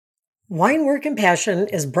Wine Work and Passion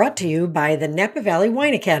is brought to you by the Napa Valley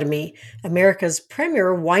Wine Academy, America's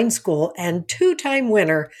premier wine school and two-time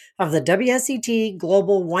winner of the WSET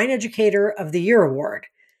Global Wine Educator of the Year Award.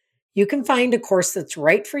 You can find a course that's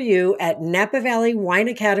right for you at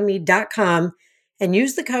napavalleywineacademy.com and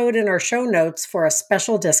use the code in our show notes for a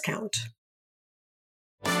special discount.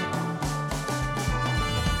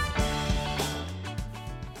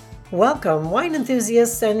 Welcome, wine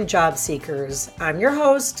enthusiasts and job seekers. I'm your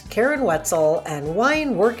host, Karen Wetzel, and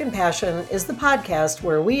Wine, Work, and Passion is the podcast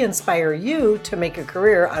where we inspire you to make a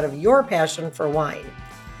career out of your passion for wine.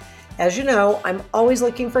 As you know, I'm always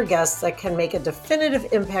looking for guests that can make a definitive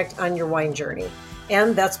impact on your wine journey,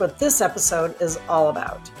 and that's what this episode is all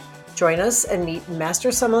about. Join us and meet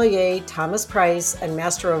Master Sommelier Thomas Price and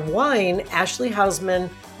Master of Wine Ashley Hausman,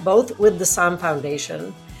 both with the Somm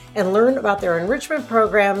Foundation, and learn about their enrichment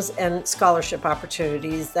programs and scholarship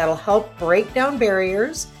opportunities that'll help break down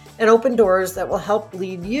barriers and open doors that will help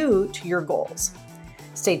lead you to your goals.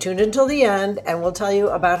 Stay tuned until the end, and we'll tell you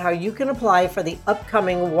about how you can apply for the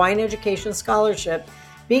upcoming Wine Education Scholarship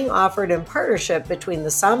being offered in partnership between the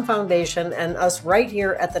Somm Foundation and us right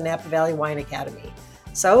here at the Napa Valley Wine Academy.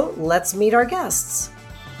 So let's meet our guests.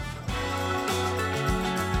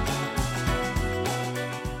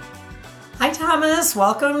 Hi, Thomas.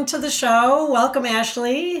 Welcome to the show. Welcome,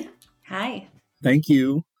 Ashley. Hi. Thank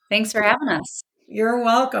you. Thanks for having us. You're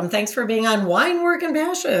welcome. Thanks for being on Wine, Work, and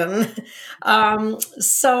Passion.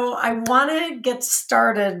 So I want to get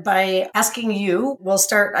started by asking you, we'll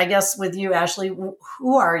start, I guess, with you, Ashley.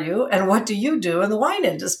 Who are you and what do you do in the wine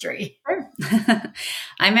industry? Sure.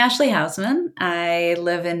 I'm Ashley Hausman. I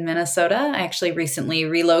live in Minnesota. I actually recently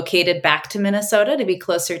relocated back to Minnesota to be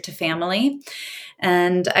closer to family.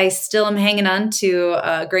 And I still am hanging on to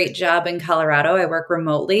a great job in Colorado. I work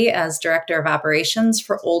remotely as Director of Operations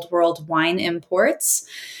for Old World Wine Imports.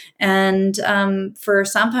 And for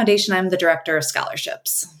Somm Foundation, I'm the Director of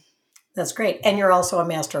Scholarships. That's great. And you're also a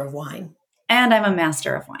Master of Wine. And I'm a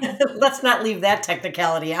Master of Wine. Let's not leave that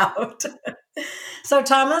technicality out. So,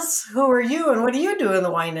 Thomas, who are you and what do you do in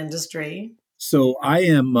the wine industry? So I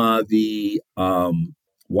am the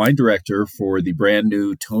wine director for the brand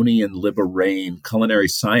new Tony and Libba Rain Culinary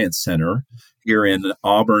Science Center here in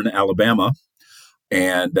Auburn, Alabama.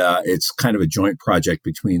 And it's kind of a joint project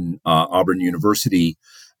between Auburn University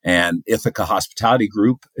and Ithaca Hospitality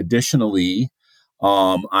Group. Additionally,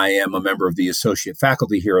 I am a member of the associate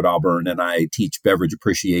faculty here at Auburn, and I teach beverage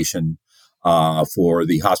appreciation for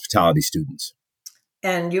the hospitality students.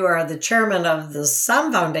 And you are the chairman of the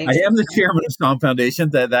Somm Foundation. I am the chairman of Somm Foundation.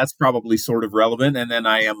 That's probably sort of relevant. And then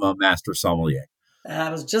I am a master sommelier. I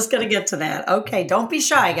was just going to get to that. Okay, don't be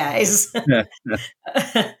shy, guys. I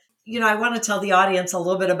want to tell the audience a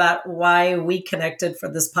little bit about why we connected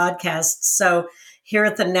for this podcast. So here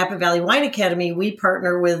at the Napa Valley Wine Academy, we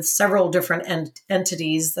partner with several different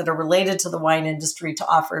entities that are related to the wine industry to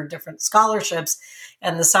offer different scholarships.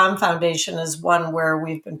 And the Somm Foundation is one where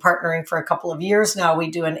we've been partnering for a couple of years now. We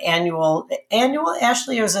do an annual,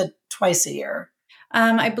 Ashley, or is it twice a year?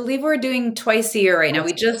 I believe we're doing twice a year right now.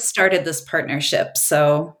 We just started this partnership.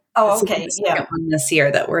 So okay. Yeah. One this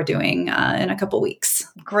year that we're doing in a couple weeks.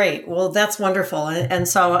 Great. Well, that's wonderful. And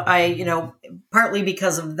so I, partly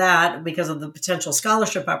because of that, because of the potential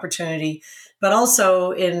scholarship opportunity, but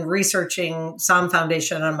also in researching Somm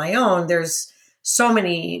Foundation on my own, there's so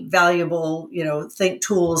many valuable, think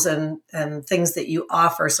tools and things that you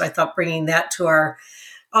offer. So I thought bringing that to our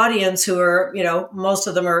audience who are, most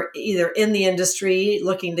of them are either in the industry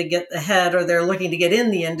looking to get ahead or they're looking to get in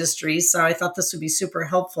the industry. So I thought this would be super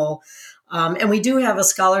helpful. And we do have a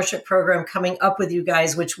scholarship program coming up with you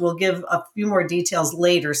guys, which we'll give a few more details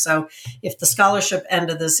later. So if the scholarship end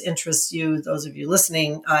of this interests you, those of you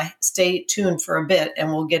listening, stay tuned for a bit and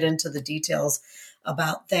we'll get into the details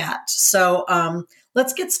about that. So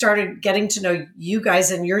let's get started getting to know you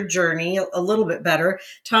guys and your journey a little bit better.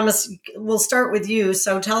 Thomas, we'll start with you.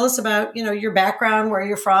 So tell us about, your background, where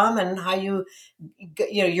you're from, and how you're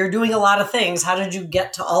doing a lot of things. How did you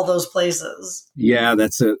get to all those places? Yeah,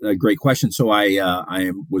 that's a great question. So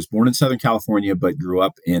I was born in Southern California, but grew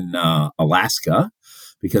up in Alaska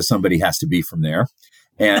because somebody has to be from there.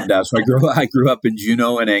 And so I grew up in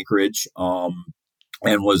Juneau and Anchorage,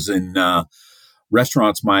 and was in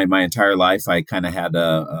restaurants my entire life. I kind of had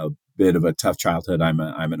a bit of a tough childhood. I'm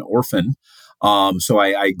an orphan, so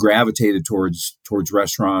I gravitated towards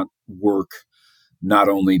restaurant work, not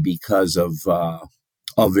only because of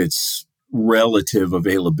its relative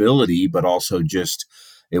availability, but also just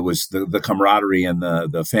it was the camaraderie and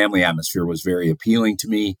the family atmosphere was very appealing to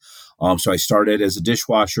me. So I started as a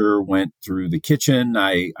dishwasher, went through the kitchen.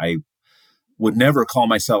 I would never call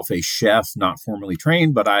myself a chef, not formally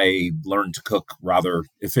trained, but I learned to cook rather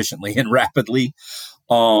efficiently and rapidly.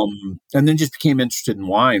 And then just became interested in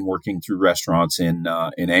wine, working through restaurants in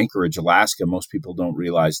Anchorage, Alaska. Most people don't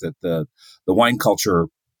realize that the wine culture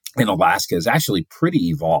in Alaska is actually pretty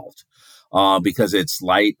evolved, because it's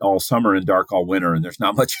light all summer and dark all winter, and there's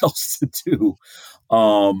not much else to do.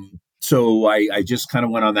 So I just kind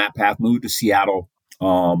of went on that path, moved to Seattle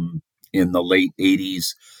in the late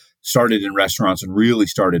 80s, started in restaurants and really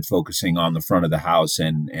started focusing on the front of the house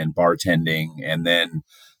and bartending, and then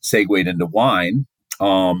segued into wine.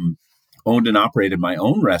 Owned and operated my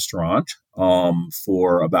own restaurant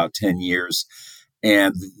for about 10 years.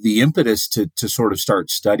 And the impetus to sort of start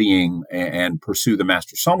studying and pursue the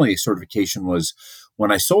Master Sommelier certification was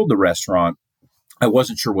when I sold the restaurant, I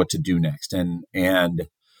wasn't sure what to do next. And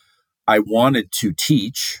I wanted to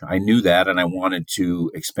teach. I knew that, and I wanted to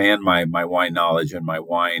expand my wine knowledge and my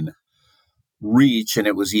wine reach. And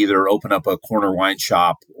it was either open up a corner wine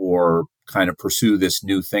shop or kind of pursue this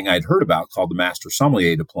new thing I'd heard about called the Master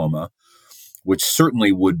Sommelier Diploma, which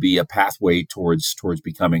certainly would be a pathway towards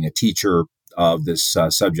becoming a teacher of this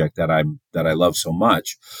subject that I love so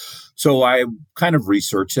much. So I kind of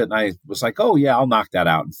researched it, and I was like, oh yeah, I'll knock that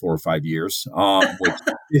out in 4 or 5 years,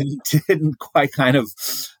 which didn't quite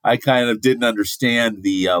I kind of didn't understand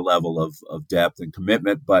the level of depth and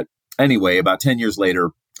commitment. But anyway, about 10 years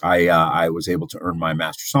later, I was able to earn my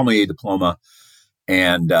Master Sommelier Diploma.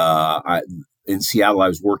 And in Seattle, I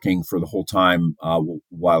was working for the whole time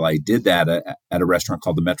while I did that at a restaurant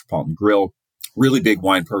called the Metropolitan Grill. Really big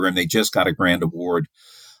wine program. They just got a grand award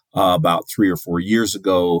about 3 or 4 years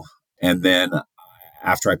ago. And then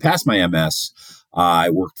after I passed my MS, I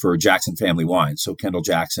worked for Jackson Family Wines. So Kendall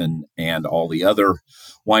Jackson and all the other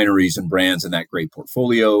wineries and brands in that great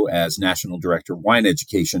portfolio as National Director of Wine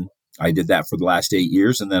Education. I did that for the last 8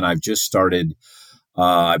 years. And then I've just started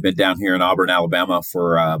I've been down here in Auburn, Alabama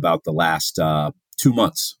for about the last 2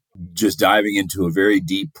 months, just diving into a very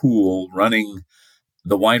deep pool. Running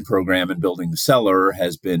the wine program and building the cellar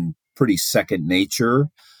has been pretty second nature.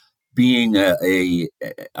 Being a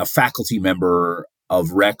faculty member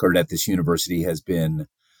of record at this university has been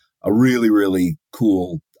a really, really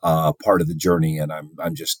cool part of the journey, and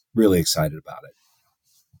I'm just really excited about it.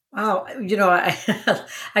 Wow.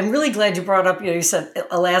 I'm really glad you brought up, you said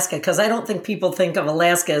Alaska, because I don't think people think of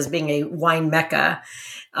Alaska as being a wine mecca.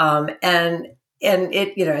 And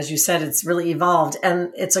it, as you said, it's really evolved.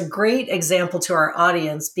 And it's a great example to our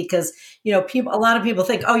audience because, a lot of people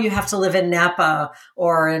think, oh, you have to live in Napa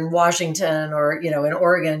or in Washington or, in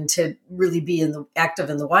Oregon to really be active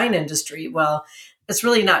in the wine industry. Well, it's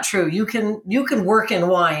really not true. You can work in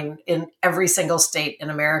wine in every single state in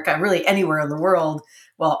America, really anywhere in the world.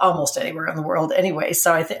 Well, almost anywhere in the world anyway.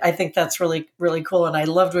 So I think that's really, really cool. And I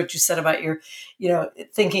loved what you said about your,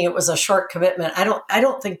 thinking it was a short commitment. I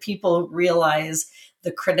don't think people realize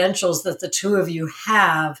the credentials that the two of you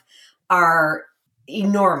have are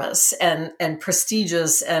enormous and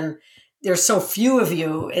prestigious. And there's so few of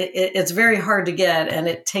you. It's very hard to get. And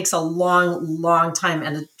it takes a long, long time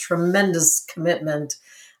and a tremendous commitment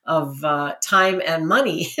of time and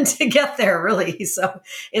money to get there, really. So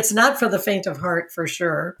it's not for the faint of heart, for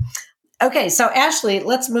sure. Okay, so Ashley,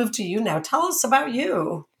 let's move to you now. Tell us about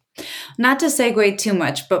you. Not to segue too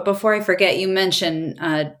much, but before I forget, you mentioned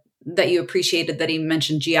that you appreciated that he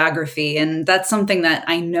mentioned geography. And that's something that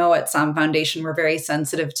I know at Somm Foundation we're very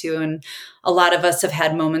sensitive to. And a lot of us have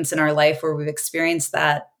had moments in our life where we've experienced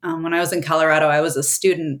that. When I was in Colorado, I was a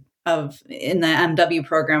student in the MW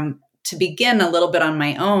program to begin a little bit on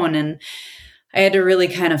my own. And I had to really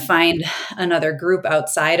kind of find another group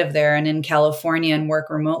outside of there and in California and work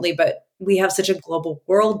remotely. But we have such a global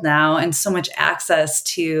world now and so much access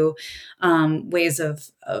to ways of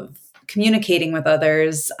communicating with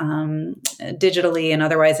others digitally and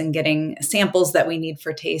otherwise, and getting samples that we need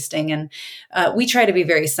for tasting. And we try to be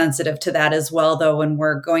very sensitive to that as well, though, when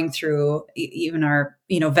we're going through even our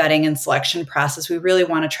vetting and selection process. We really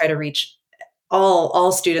want to try to reach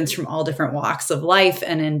all students from all different walks of life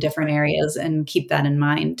and in different areas, and keep that in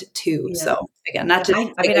mind too. Yeah. So again, not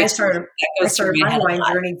to, I started my wine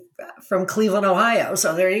journey from Cleveland, Ohio.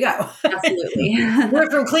 So there you go. Absolutely. We're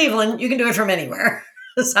from Cleveland. You can do it from anywhere.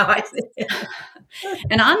 So I think.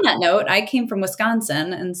 And on that note, I came from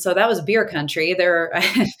Wisconsin, and so that was beer country.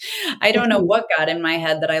 I don't know what got in my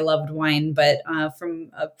head that I loved wine, but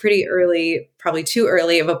from a pretty early, probably too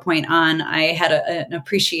early of a point on, I had an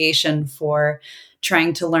appreciation for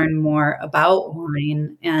trying to learn more about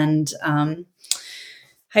wine. And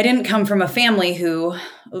I didn't come from a family who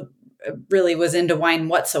really was into wine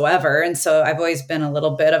whatsoever. And so I've always been a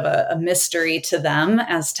little bit of a mystery to them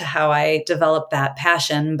as to how I developed that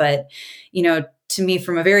passion. But, to me,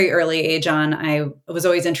 from a very early age on, I was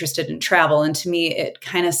always interested in travel. And to me, it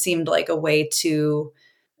kind of seemed like a way to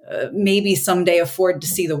maybe someday afford to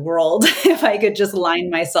see the world if I could just line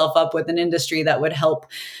myself up with an industry that would help,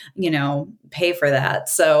 pay for that.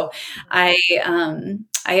 So I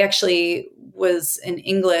actually was an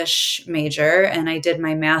English major, and I did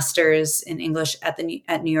my master's in English at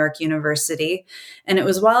New York University. And it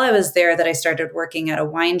was while I was there that I started working at a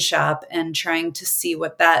wine shop and trying to see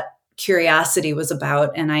what that curiosity was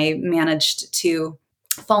about. And I managed to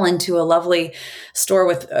fall into a lovely store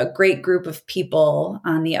with a great group of people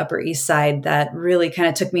on the Upper East Side that really kind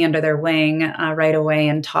of took me under their wing right away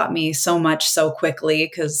and taught me so much so quickly,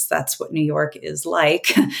 because that's what New York is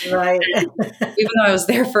like. Right. Even though I was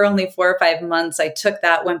there for only 4 or 5 months, I took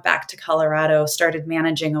that, went back to Colorado, started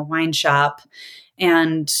managing a wine shop,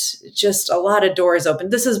 and just a lot of doors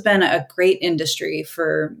opened. This has been a great industry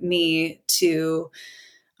for me to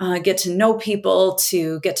get to know people,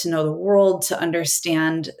 to get to know the world, to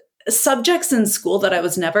understand subjects in school that I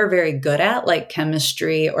was never very good at, like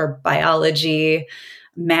chemistry or biology,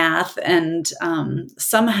 math. And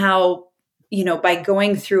somehow, by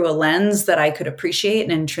going through a lens that I could appreciate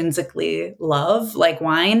and intrinsically love, like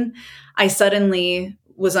wine, I suddenly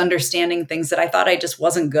was understanding things that I thought I just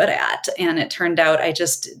wasn't good at. And it turned out I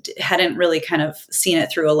just hadn't really kind of seen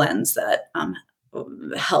it through a lens that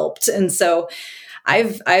helped. And so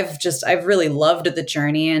I've really loved the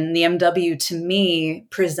journey, and the MW to me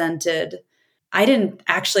presented, I didn't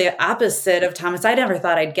actually, opposite of Thomas, I never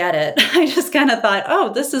thought I'd get it. I just kind of thought,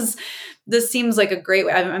 oh, this seems like a great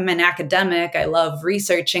way. I'm an academic. I love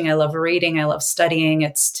researching. I love reading. I love studying.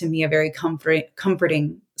 It's to me a very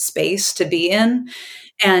comforting space to be in.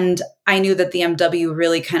 And I knew that the MW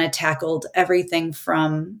really kind of tackled everything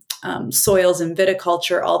from soils and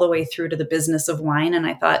viticulture all the way through to the business of wine. And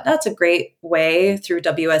I thought that's a great way through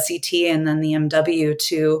WSET and then the MW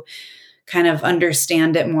to kind of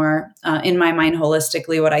understand it more in my mind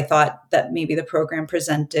holistically, what I thought that maybe the program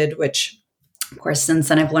presented, which of course, since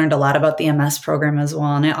then I've learned a lot about the MS program as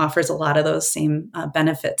well. And it offers a lot of those same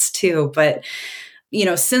benefits too. But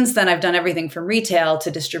since then, I've done everything from retail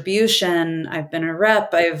to distribution. I've been a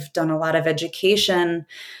rep. I've done a lot of education.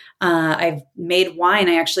 I've made wine.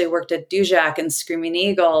 I actually worked at Dujac and Screaming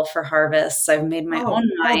Eagle for harvests. I've made my own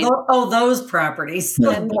wine. Those properties.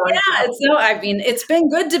 Yeah. It's been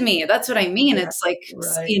good to me. That's what I mean. Yeah, it's like,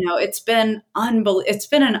 right. It's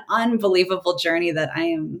been an unbelievable journey that I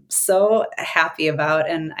am so happy about.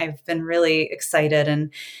 And I've been really excited.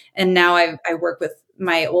 And now I work with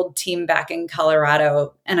my old team back in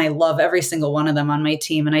Colorado, and I love every single one of them on my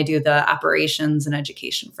team. And I do the operations and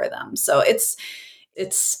education for them. So it's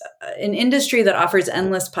an industry that offers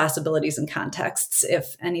endless possibilities and contexts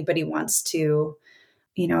if anybody wants to,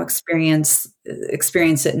 experience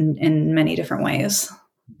it in many different ways.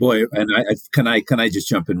 Boy, and can I just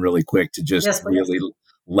jump in really quick to just really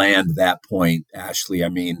land that point, Ashley? I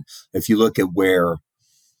mean, if you look at where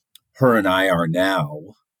her and I are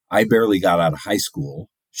now, I barely got out of high school.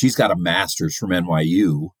 She's got a master's from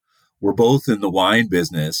NYU. We're both in the wine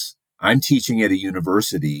business. I'm teaching at a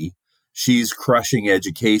university. She's crushing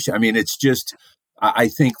education. I mean, it's just, I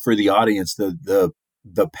think for the audience, the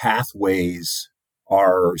pathways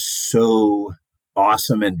are so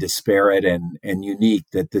awesome and disparate and unique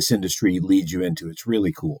that this industry leads you into. It's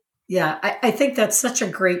really cool. Yeah, I think that's such a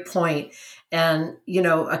great point. And,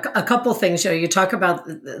 a couple things, you talk about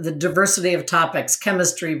the diversity of topics,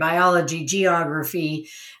 chemistry, biology, geography,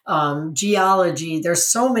 geology. There's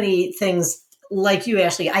so many things like you,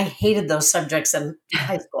 Ashley. I hated those subjects in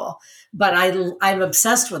high school, but I'm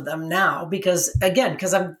obsessed with them now because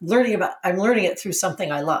I'm learning it through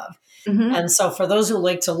something I love. Mm-hmm. And so for those who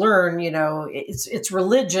like to learn, it's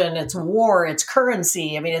religion, it's war, it's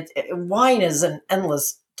currency. I mean, wine is an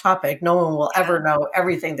endless topic. No one will ever know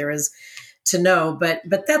everything there is to know. But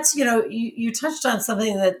that's, you touched on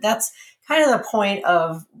something that's kind of the point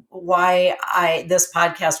of why this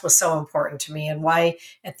podcast was so important to me and why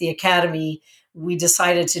at the Academy we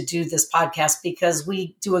decided to do this podcast, because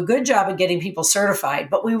we do a good job of getting people certified,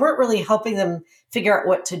 but we weren't really helping them figure out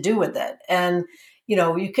what to do with it. And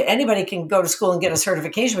anybody can go to school and get a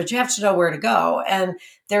certification, but you have to know where to go. And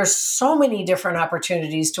there's so many different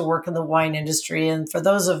opportunities to work in the wine industry. And for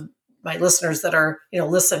those of my listeners that are,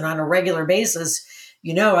 listen on a regular basis,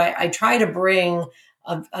 I try to bring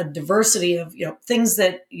a diversity of, things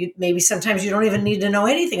that maybe sometimes you don't even need to know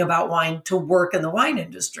anything about wine to work in the wine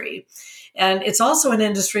industry. And it's also an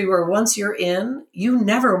industry where once you're in, you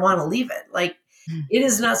never want to leave it. Like, It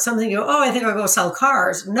is not something you go, oh, I think I'll go sell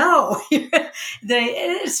cars. No,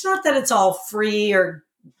 it's not that it's all free or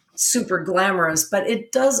super glamorous, but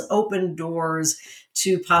it does open doors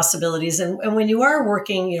to possibilities. And when you are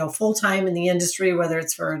working, full time in the industry, whether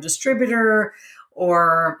it's for a distributor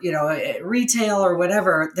or, retail or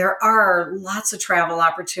whatever, there are lots of travel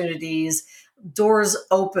opportunities, doors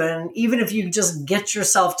open. Even if you just get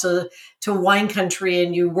yourself to wine country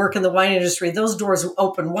and you work in the wine industry, those doors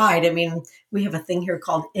open wide. I mean, we have a thing here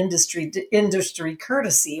called industry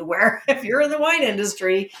courtesy, where if you're in the wine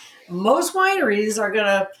industry, most wineries are going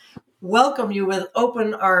to welcome you with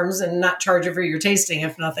open arms and not charge you for your tasting,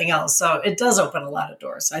 if nothing else. So it does open a lot of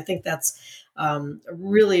doors. I think that's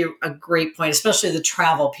really a great point, especially the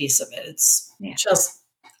travel piece of it. It's just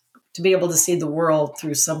to be able to see the world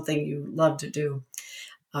through something you love to do.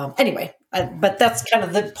 But that's kind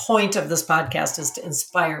of the point of this podcast, is to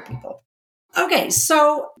inspire people. Okay,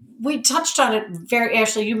 so we touched on it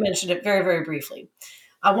Ashley, you mentioned it very, very briefly.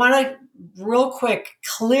 I want to real quick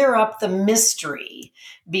clear up the mystery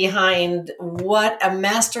behind what a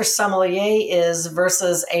master sommelier is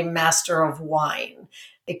versus a master of wine.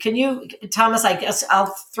 Can you, Thomas, I guess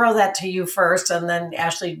I'll throw that to you first, and then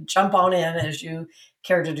Ashley, jump on in as you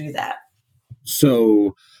care to do that.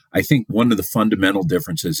 So I think one of the fundamental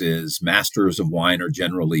differences is masters of wine are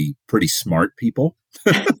generally pretty smart people.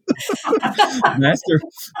 Master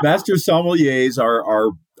sommeliers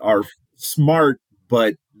are smart,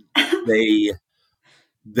 but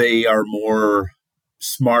they are more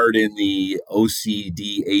smart in the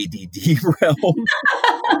OCD ADD realm.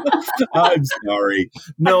 I'm sorry.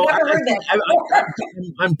 No,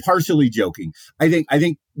 I'm partially joking. I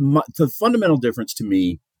think the fundamental difference to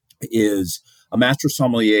me is the master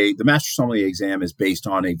sommelier exam is based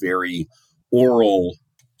on a very oral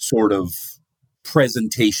sort of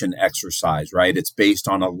presentation exercise, right? It's based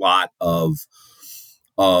on a lot of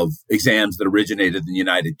exams that originated in the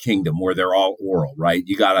United Kingdom, where they're all oral, right?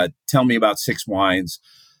 You got to tell me about 6 wines,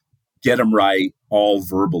 get them right, all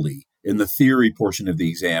verbally. In the theory portion of the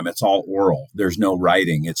exam, it's all oral. There's no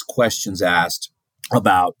writing. It's questions asked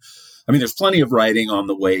about, there's plenty of writing on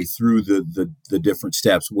the way through the different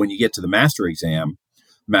steps. When you get to the master exam,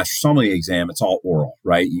 master sommelier exam, it's all oral,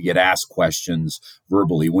 right? You get asked questions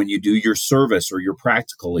verbally. When you do your service or your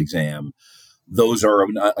practical exam, those are,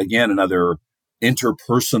 again, another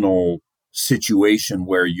interpersonal situation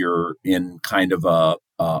where you're in kind of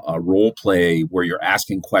a role play where you're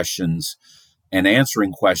asking questions and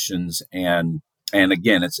answering questions. And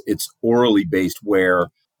again, it's orally based where,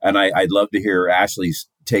 and I'd love to hear Ashley's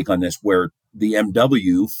take on this, where the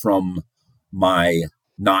MW, from my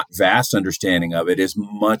not vast understanding of it, is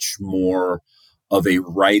much more of a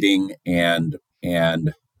writing and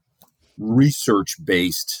research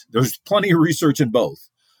based. There's plenty of research in both.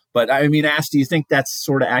 But Ash, do you think that's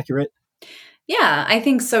sort of accurate? Yeah, I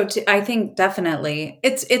think so too. I think definitely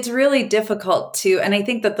it's really difficult to, and I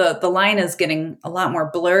think that the line is getting a lot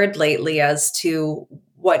more blurred lately as to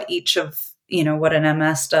what each of, what an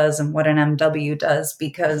MS does and what an MW does,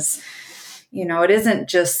 because, it isn't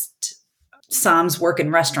just somms work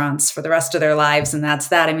in restaurants for the rest of their lives and that's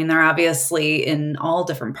that. They're obviously in all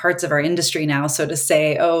different parts of our industry now. So to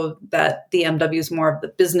say, that the MW is more of the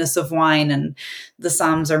business of wine and the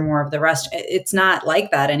somms are more of the rest, it's not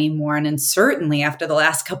like that anymore. And certainly after the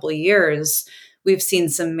last couple of years, we've seen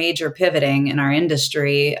some major pivoting in our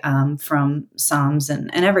industry from somms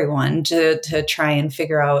and everyone to try and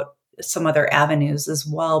figure out some other avenues as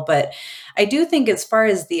well. But I do think as far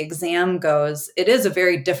as the exam goes, it is a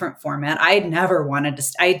very different format. I never wanted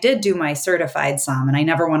to, I did do my certified somm and I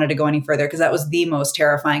never wanted to go any further because that was the most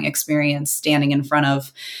terrifying experience, standing in front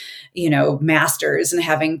of, masters and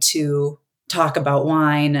having to talk about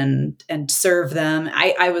wine and serve them.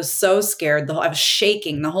 I was so scared. I was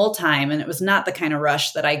shaking the whole time, and it was not the kind of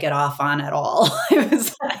rush that I get off on at all.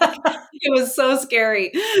 It was so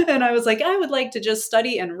scary. And I was like, I would like to just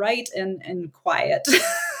study and write and quiet.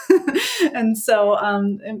 And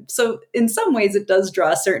so in some ways it does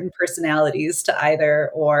draw certain personalities to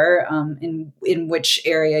either or, in which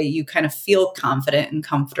area you kind of feel confident and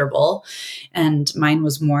comfortable. And mine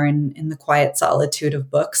was more in the quiet solitude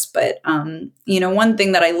of books. But, one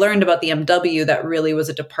thing that I learned about the MW that really was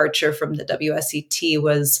a departure from the WSET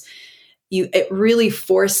was it really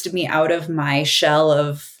forced me out of my shell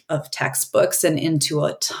of textbooks and into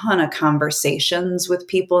a ton of conversations with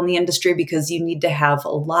people in the industry, because you need to have a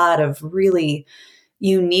lot of really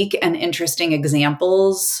unique and interesting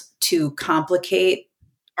examples to complicate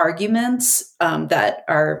arguments that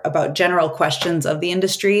are about general questions of the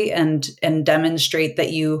industry and demonstrate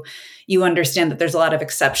that you understand that there's a lot of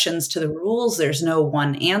exceptions to the rules. There's no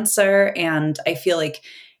one answer. And I feel like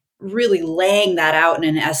really laying that out in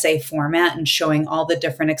an essay format and showing all the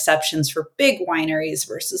different exceptions for big wineries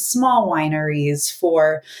versus small wineries,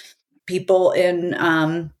 for people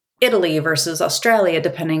in Italy versus Australia,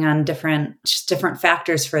 depending on different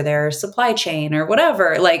factors for their supply chain or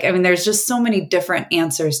whatever. Like, I mean, there's just so many different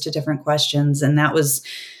answers to different questions. And I was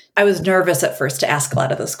nervous at first to ask a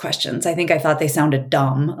lot of those questions. I think I thought they sounded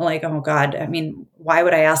dumb. Like, oh God, I mean, why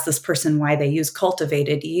would I ask this person why they use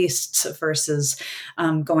cultivated yeasts versus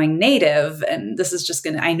going native? And this is just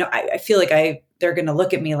I feel like they're going to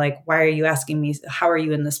look at me like, why are you asking me? How are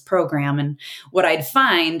you in this program? And what I'd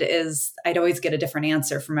find is I'd always get a different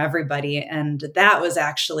answer from everybody. And that was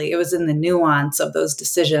it was in the nuance of those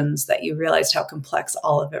decisions that you realized how complex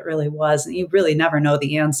all of it really was. And you really never know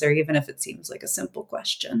the answer, even if it seems like a simple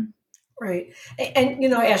question. Right. And,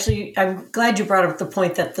 Ashley, I'm glad you brought up the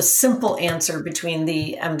point that the simple answer between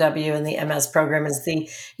the MW and the MS program is the,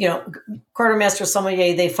 quartermaster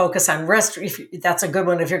sommelier, they focus on that's a good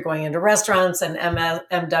one if you're going into restaurants, and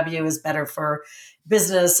MW is better for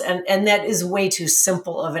business. And that is way too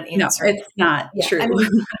simple of an answer. No, it's not true.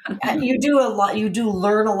 I mean, you do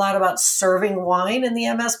learn a lot about serving wine in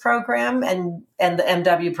the MS program, and the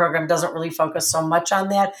MW program doesn't really focus so much on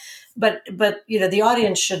that. But the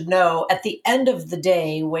audience should know at the end of the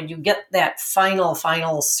day, when you get that final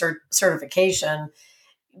certification,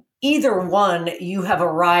 either one, you have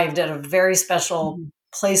arrived at a very special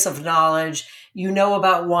place of knowledge. You know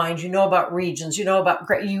about wines, you know about regions, you know about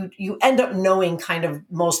you end up knowing kind of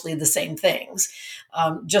mostly the same things.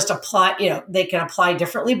 Just apply, they can apply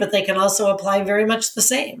differently, but they can also apply very much the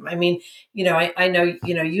same. I mean, I know,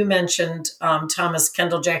 you mentioned Thomas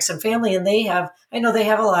Kendall Jackson family, and I know they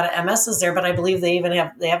have a lot of MSs there, but I believe they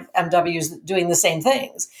have MWs doing the same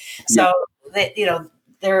things. So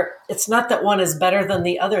it's not that one is better than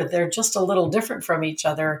the other. They're just a little different from each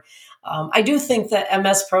other. I do think that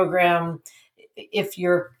MS program,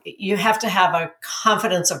 you have to have a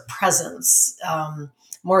confidence of presence,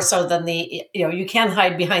 more so than you can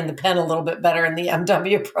hide behind the pen a little bit better in the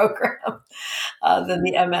MW program than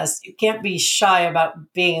the MS. You can't be shy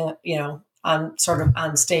about being, on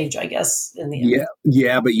stage, I guess, in the MS.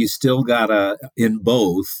 Yeah, but you still gotta, in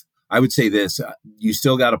both, I would say this, you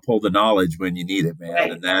still got to pull the knowledge when you need it, man.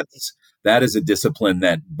 Right. And that is a discipline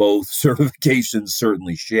that both certifications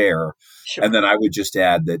certainly share. Sure. And then I would just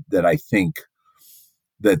add that I think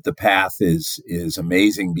that the path is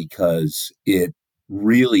amazing because it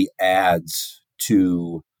really adds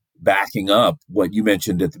to backing up what you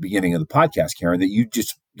mentioned at the beginning of the podcast, Karen, that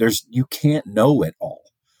you can't know it all.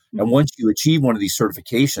 Mm-hmm. And once you achieve one of these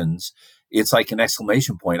certifications, it's like an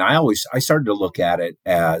exclamation point. I started to look at it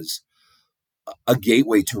as a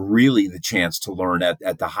gateway to really the chance to learn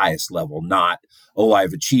at the highest level, not, oh,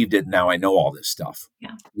 I've achieved it, now I know all this stuff.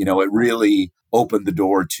 Yeah. It really opened the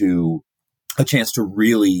door to a chance to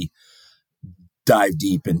really dive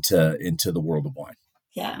deep into the world of wine.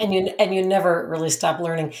 Yeah, and you never really stop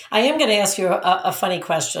learning. I am going to ask you a funny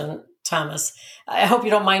question, Thomas. I hope you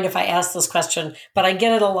don't mind if I ask this question, but I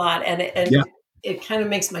get it a lot, and it kind of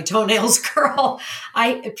makes my toenails curl.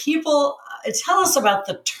 People tell us about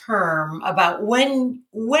the term, about when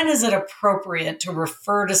is it appropriate to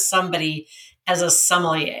refer to somebody as a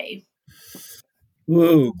sommelier?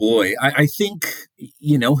 Oh boy, I think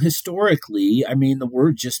historically, I mean, the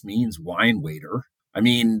word just means wine waiter. I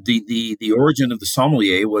mean, the origin of the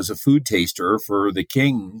sommelier was a food taster for the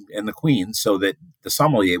king and the queen, so that the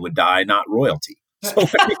sommelier would die, not royalty. So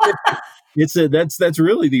that's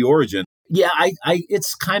really the origin. Yeah,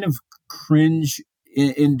 it's kind of cringe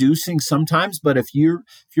inducing sometimes, but if you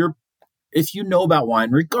know about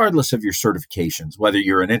wine, regardless of your certifications, whether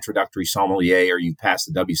you're an introductory sommelier or you pass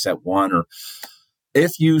the WSET 1, or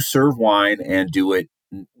if you serve wine and do it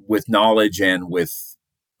with knowledge and with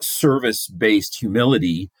service-based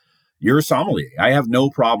humility, you're a sommelier. I have no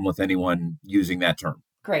problem with anyone using that term.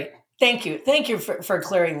 Great. Thank you. Thank you for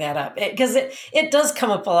clearing that up, because it does come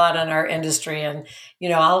up a lot in our industry. And,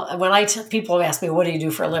 when people ask me, what do you do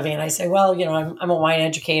for a living? And I say, well, I'm a wine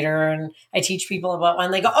educator and I teach people about wine.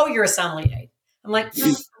 They go, oh, you're a sommelier. I'm like, no,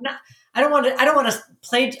 I'm not. I don't want to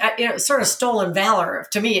play, sort of stolen valor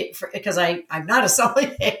to me, because I'm not a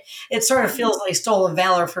sommelier. It sort of feels like stolen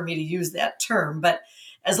valor for me to use that term. But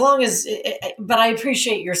but I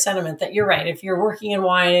appreciate your sentiment that you're right. If you're working in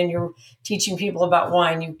wine and you're teaching people about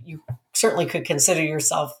wine, you certainly could consider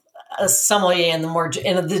yourself a sommelier in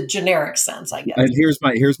the generic sense, I guess. And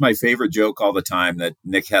here's my favorite joke all the time that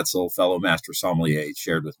Nick Hetzel, fellow master sommelier,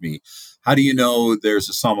 shared with me. How do you know there's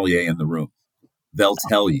a sommelier in the room? They'll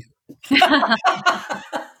tell you.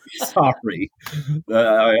 Sorry,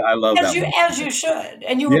 I love that. As you should,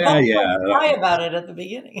 and you were lie about it at the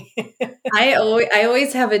beginning. I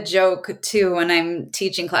always have a joke too when I'm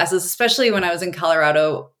teaching classes, especially when I was in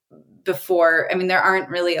Colorado before. I mean, there aren't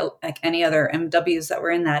really like any other MWs that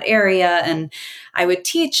were in that area, and I would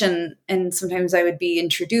teach, and sometimes I would be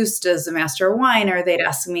introduced as a master of wine, or they'd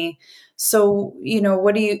ask me, so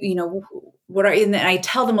what do you what are you? And then I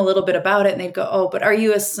tell them a little bit about it, and they'd go, "Oh, but are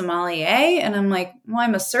you a sommelier?" And I'm like, "Well,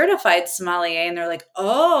 I'm a certified sommelier." And they're like,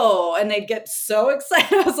 "Oh," and they'd get so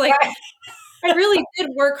excited. I was like, I really did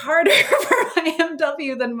work harder for my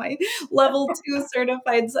MW than my level 2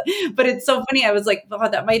 certified. But it's so funny. I was like, "Oh,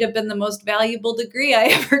 that might have been the most valuable degree I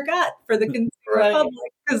ever got for the consumer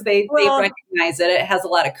public," because they recognize it. It has a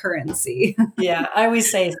lot of currency. Yeah, I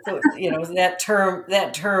always say, that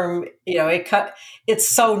term, it's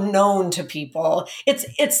so known to people.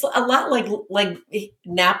 It's a lot like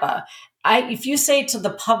Napa. If you say to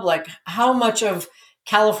the public, how much of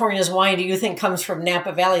California's wine do you think comes from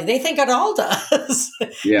Napa Valley? They think it all does.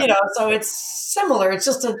 Yeah. So it's similar. It's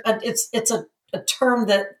just it's a term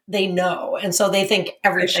that they know, and so they think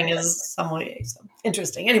everything is sommelier. So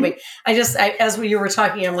interesting. Anyway, as you were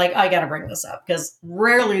talking, I'm like, I got to bring this up because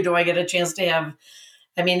rarely do I get a chance to have.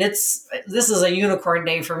 I mean, this is a unicorn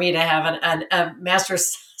day for me to have a master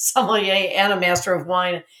sommelier and a master of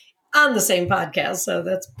wine on the same podcast. So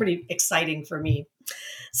that's pretty exciting for me.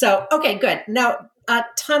 So, okay, good. Now,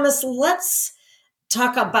 Thomas, let's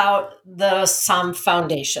talk about the Somm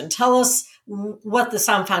Foundation. Tell us what the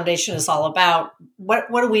Somm Foundation is all about. What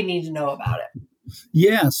do we need to know about it?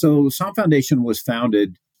 Yeah, so Somm Foundation was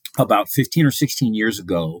founded about 15 or 16 years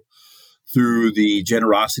ago through the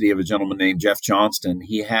generosity of a gentleman named Jeff Johnston.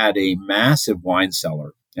 He had a massive wine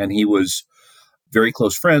cellar, and he was very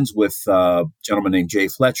close friends with a gentleman named Jay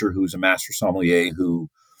Fletcher, who's a master sommelier who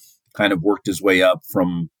kind of worked his way up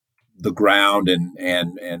from the ground,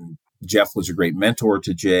 and Jeff was a great mentor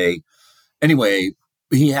to Jay. Anyway,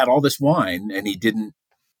 he had all this wine, and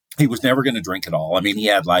he was never going to drink it all. I mean, he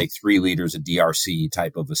had like 3 liters of DRC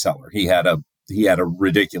type of a cellar. He had a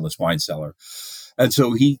ridiculous wine cellar. And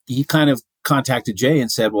so he kind of contacted Jay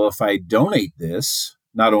and said, well, if I donate this,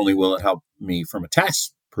 not only will it help me from a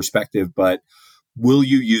tax perspective, but will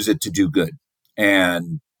you use it to do good?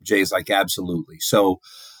 And Jay's like, absolutely. So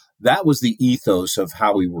that was the ethos of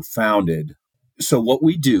how we were founded. So what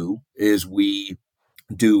we do is we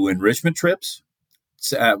do enrichment trips.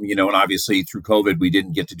 And obviously through COVID, we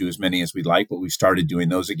didn't get to do as many as we'd like, but we started doing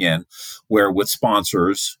those again, where with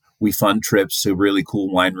sponsors, we fund trips to really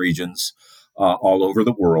cool wine regions all over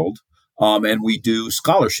the world. And we do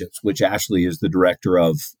scholarships, which Ashley is the director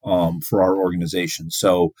of for our organization.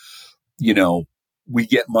 So, we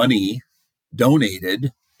get money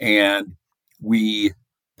donated and we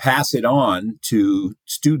pass it on to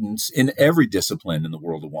students in every discipline in the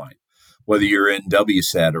world of wine, whether you're in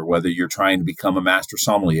WSET or whether you're trying to become a master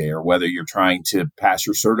sommelier or whether you're trying to pass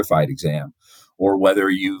your certified exam or whether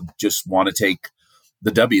you just want to take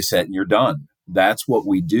the WSET and you're done. That's what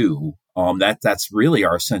we do. That's really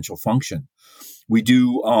our essential function. We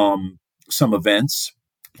do some events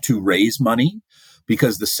to raise money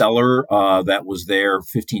because the cellar that was there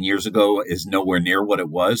 15 years ago is nowhere near what it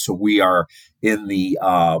was. So we are in the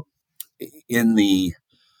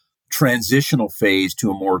transitional phase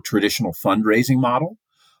to a more traditional fundraising model,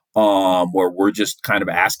 where we're just kind of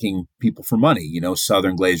asking people for money,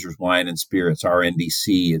 Southern Glazers Wine and Spirits,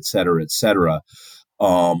 RNDC, et cetera,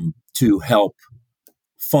 to help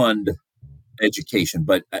fund education.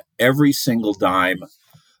 But every single dime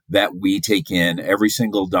that we take in, every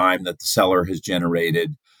single dime that the cellar has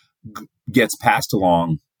generated gets passed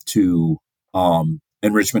along to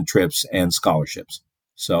enrichment trips and scholarships.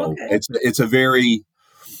 So it's a very,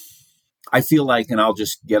 I feel like, and I'll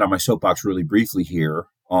just get on my soapbox really briefly here.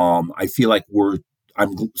 I feel like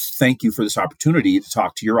thank you for this opportunity to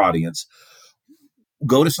talk to your audience.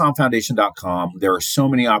 Go to sommfoundation.com. There are so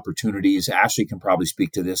many opportunities. Ashley can probably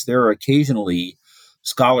speak to this. There are occasionally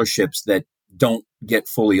scholarships that don't get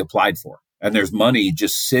fully applied for. And there's money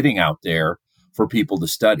just sitting out there for people to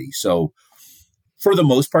study. So for the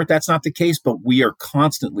most part, that's not the case, but we are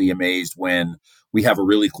constantly amazed when we have a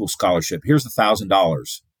really cool scholarship. Here's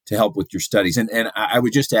 $1,000 to help with your studies. And I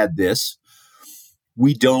would just add this.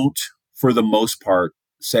 We don't, for the most part,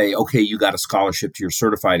 say, okay, you got a scholarship to your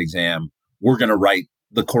certified exam. We're going to write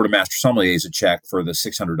the Court of Master Sommeliers a check for the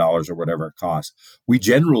 $600 or whatever it costs. We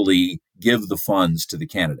generally give the funds to the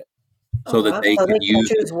candidate. so that they So can they can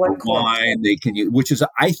use it choose for what course. wine. They can use, which is,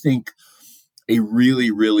 I think, a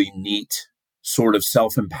really, really neat sort of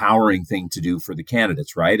self-empowering thing to do for the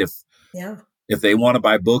candidates, right? Yeah. If they want to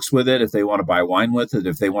buy books with it, if they want to buy wine with it,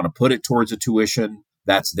 if they want to put it towards a tuition,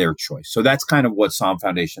 that's their choice. So that's kind of what Somm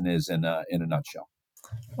Foundation is in a nutshell.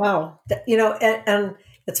 Wow. And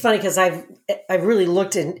it's funny because I've really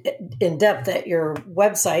looked in depth at your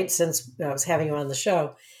website since I was having you on the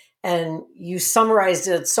show, and you summarized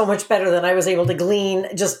it so much better than I was able to glean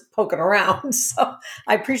just poking around. So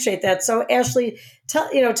I appreciate that. So Ashley, tell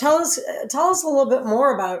us a little bit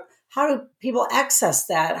more about how do people access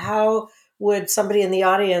that? How would somebody in the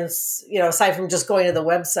audience, aside from just going to the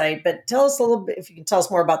website, but tell us a little bit, if you can tell us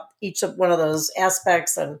more about each of one of those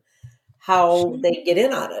aspects and how they get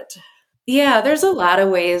in on it. Yeah, there's a lot of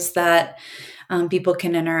ways that people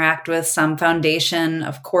can interact with Somm Foundation.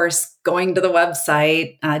 Of course, going to the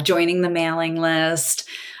website, joining the mailing list,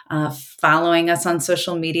 following us on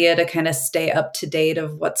social media to kind of stay up to date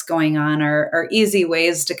of what's going on are easy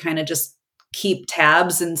ways to kind of just keep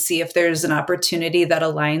tabs and see if there's an opportunity that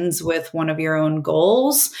aligns with one of your own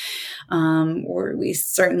goals. Or we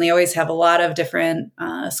certainly always have a lot of different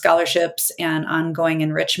scholarships and ongoing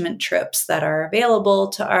enrichment trips that are available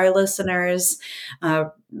to our listeners.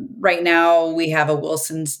 Right now, we have a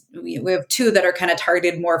Wilson's. We have two that are kind of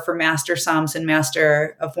targeted more for Master Somms and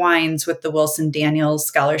Master of Wines, with the Wilson Daniels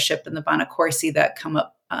Scholarship and the Bonacorsi that come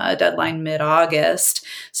up deadline mid-August.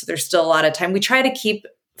 So there's still a lot of time. We try to keep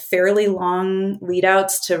fairly long lead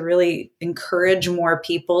outs to really encourage more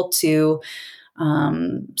people to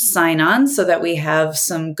sign on so that we have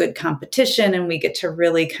some good competition and we get to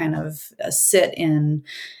really kind of sit in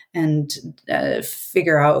and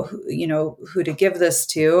figure out who to give this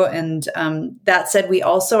to. And that said, we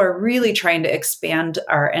also are really trying to expand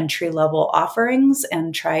our entry level offerings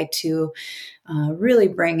and try to really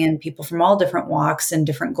bring in people from all different walks and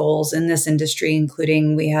different goals in this industry,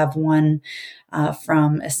 including we have one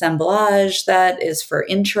from Assemblage that is for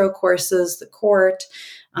intro courses, the court.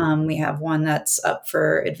 We have one that's up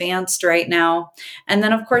for advanced right now. And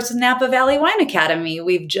then, of course, Napa Valley Wine Academy.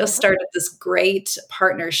 We've just started this great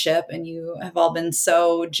partnership, and you have all been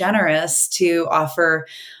so generous to offer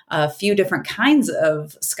a few different kinds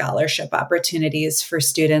of scholarship opportunities for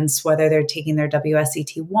students, whether they're taking their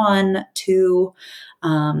WSET 1, 2,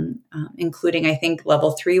 including, I think,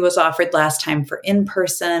 level 3 was offered last time for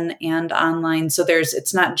in-person and online. So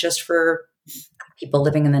it's not just for people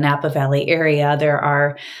living in the Napa Valley area. There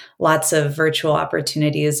are lots of virtual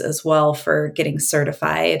opportunities as well for getting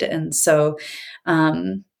certified. And so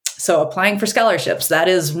applying for scholarships, that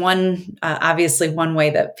is obviously one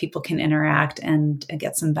way that people can interact and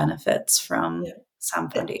get some benefits from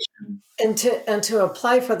Somm Foundation. And to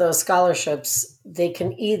apply for those scholarships, they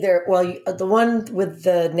can either, the one with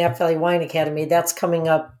the Napa Valley Wine Academy, that's coming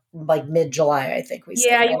up like mid-July, I think we said.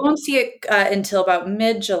 Yeah, you won't see it until about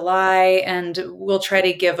mid-July, and we'll try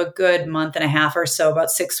to give a good month and a half or so,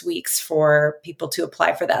 about 6 weeks for people to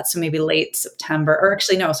apply for that. So maybe late September, or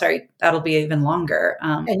actually, no, sorry, that'll be even longer.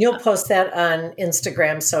 And you'll post that on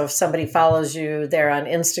Instagram. So if somebody follows you there on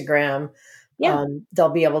Instagram, they'll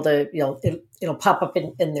be able to, it'll pop up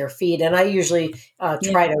in their feed. And I usually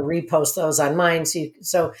try to repost those on mine.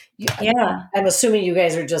 I'm assuming you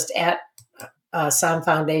guys are just at Somm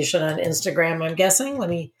Foundation on Instagram, I'm guessing. Let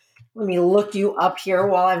me look you up here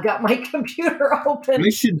while I've got my computer open. I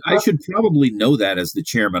should probably know that as the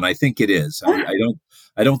chairman. I think it is.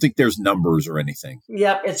 I don't think there's numbers or anything.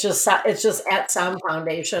 Yep, it's just at Somm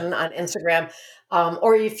Foundation on Instagram.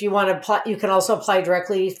 Or if you want to apply, you can also apply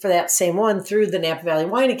directly for that same one through the Napa Valley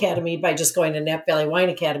Wine Academy by just going to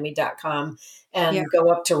napavalleywineacademy.com and go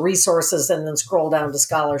up to resources and then scroll down to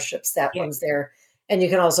scholarships. That one's there. And you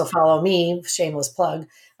can also follow me, shameless plug,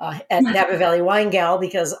 at Napa Valley Wine Gal,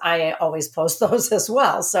 because I always post those as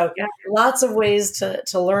well. So lots of ways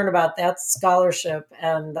to learn about that scholarship.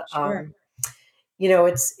 And,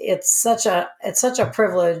 it's such a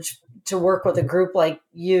privilege to work with a group like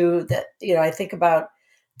you that, I think about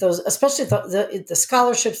those, especially the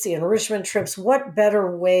scholarships, the enrichment trips. What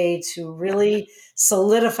better way to really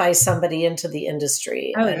solidify somebody into the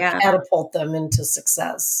industry and catapult them into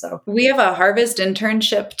success? So we have a harvest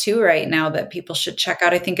internship too right now that people should check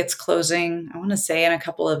out. I think it's closing, I want to say, in a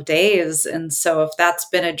couple of days. And so if that's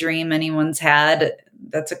been a dream anyone's had,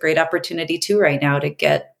 that's a great opportunity too right now to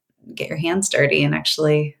get get your hands dirty and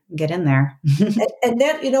actually get in there. And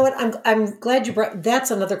that, you know what, I'm glad you brought,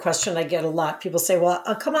 that's another question I get a lot. People say, well,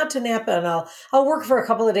 I'll come out to Napa and I'll work for a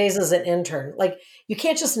couple of days as an intern. Like, you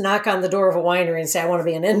can't just knock on the door of a winery and say, I want to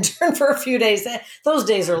be an intern for a few days. Those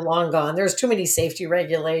days are long gone. There's too many safety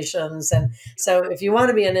regulations. And so if you want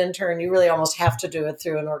to be an intern, you really almost have to do it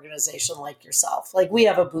through an organization like yourself. Like, we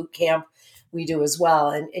have a boot camp we do as well.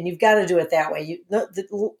 And you've got to do it that way.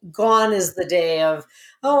 Gone is the day of,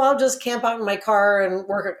 oh, I'll just camp out in my car and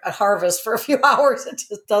work at harvest for a few hours. It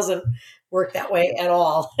just doesn't work that way at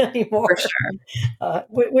all anymore. For sure.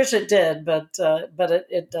 Wish it did, but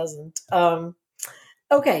it doesn't.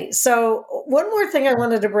 Okay, so one more thing I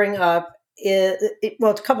wanted to bring up is,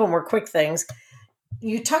 well, a couple more quick things.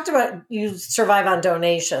 You talked about you survive on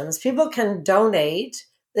donations. People can donate.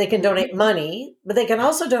 They can donate money, but they can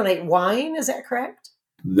also donate wine. Is that correct?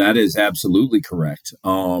 That is absolutely correct.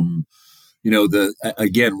 The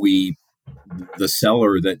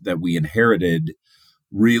cellar that we inherited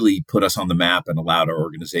really put us on the map and allowed our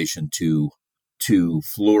organization to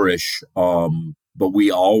flourish. But we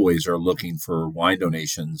always are looking for wine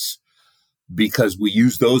donations because we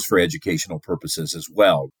use those for educational purposes as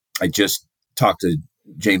well. I just talked to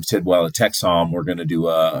James Tidwell at Texom. We're going to do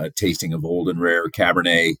a tasting of old and rare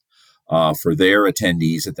Cabernet for their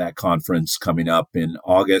attendees at that conference coming up in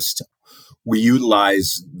August. We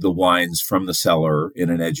utilize the wines from the cellar in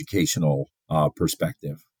an educational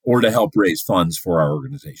perspective or to help raise funds for our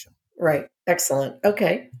organization. Right. Excellent.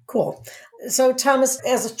 Okay, cool. So, Thomas,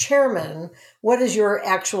 as a chairman, what is your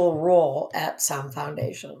actual role at Somm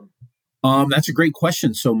Foundation? That's a great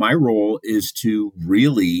question. So my role is to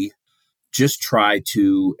really just try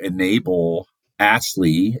to enable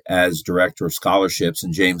Ashley as director of scholarships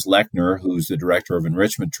and James Lechner, who's the director of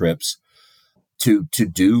enrichment trips, to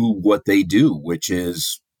do what they do, which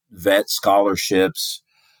is vet scholarships,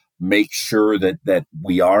 make sure that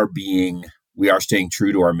we are staying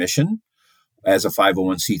true to our mission as a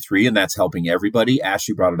 501c3, and that's helping everybody.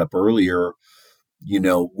 Ashley brought it up earlier.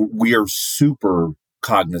 We are super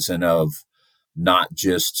cognizant of not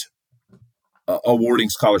just awarding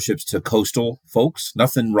scholarships to coastal folks.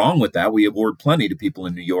 Nothing wrong with that. We award plenty to people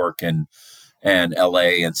in New York and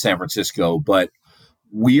LA and San Francisco, but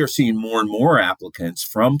we are seeing more and more applicants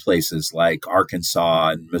from places like Arkansas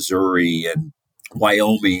and Missouri and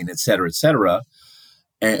Wyoming, et cetera, et cetera.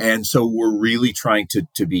 And so we're really trying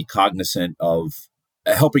to be cognizant of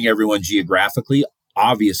helping everyone geographically.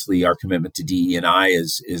 Obviously, our commitment to DE&I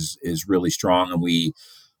is really strong, and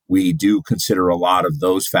we do consider a lot of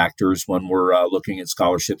those factors when we're looking at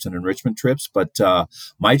scholarships and enrichment trips. But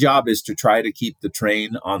my job is to try to keep the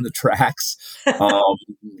train on the tracks.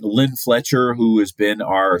 Lynn Fletcher, who has been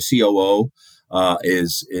our COO,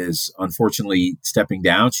 is unfortunately stepping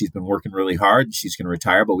down. She's been working really hard, and she's going to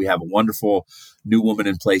retire. But we have a wonderful new woman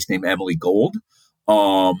in place named Emily Gold.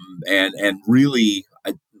 And really,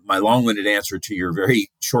 my long-winded answer to your very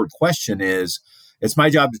short question is, it's my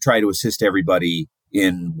job to try to assist everybody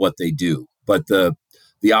in what they do. But the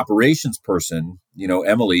operations person,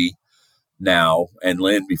 Emily now and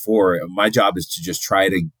Lynn before, my job is to just try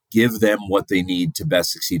to give them what they need to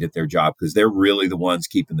best succeed at their job, because they're really the ones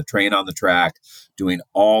keeping the train on the track, doing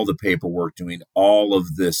all the paperwork, doing all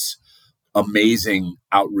of this amazing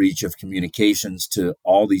outreach of communications to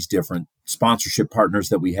all these different sponsorship partners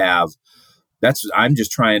that we have. I'm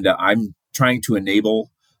trying to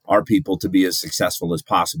enable our people to be as successful as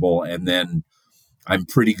possible. And then I'm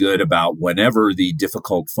pretty good about whenever the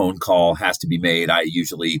difficult phone call has to be made, I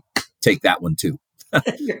usually take that one too. So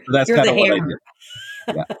that's kind of what I do.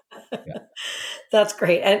 Yeah. That's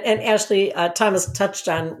great. And Ashley, Thomas touched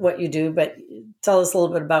on what you do, but tell us a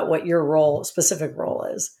little bit about what your specific role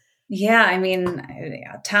is. Yeah, I mean,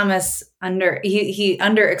 Thomas he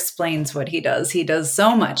under explains what he does. He does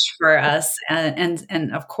so much for us,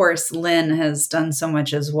 and of course, Lynn has done so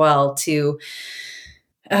much as well to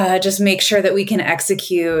just make sure that we can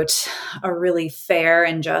execute a really fair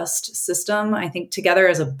and just system. I think together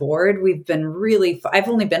as a board, we've been I've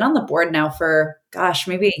only been on the board now for,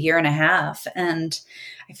 maybe a year and a half. And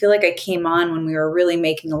I feel like I came on when we were really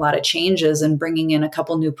making a lot of changes and bringing in a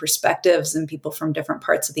couple new perspectives and people from different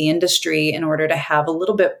parts of the industry in order to have a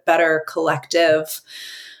little bit better collective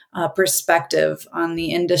perspective on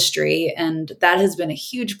the industry. And that has been a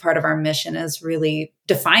huge part of our mission, is really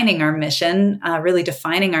defining our mission, really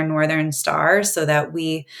defining our Northern Star, so that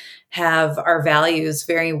we have our values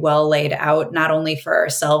very well laid out, not only for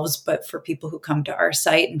ourselves, but for people who come to our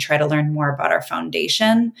site and try to learn more about our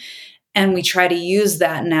foundation. And we try to use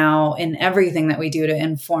that now in everything that we do to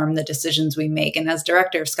inform the decisions we make. And as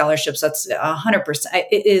director of scholarships, that's 100%.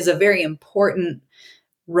 It is a very important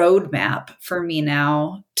roadmap for me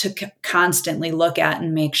now to constantly look at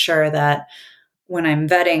and make sure that when I'm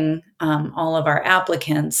vetting all of our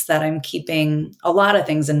applicants, that I'm keeping a lot of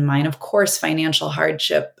things in mind. Of course, financial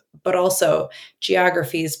hardship, but also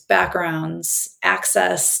geographies, backgrounds,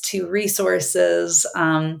 access to resources.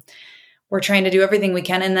 We're trying to do everything we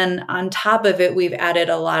can. And then on top of it, we've added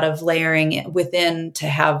a lot of layering within to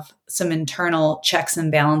have some internal checks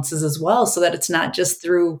and balances as well, so that it's not just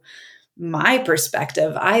through my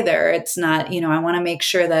perspective either. It's not, I want to make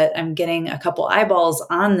sure that I'm getting a couple eyeballs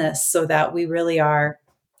on this so that we really are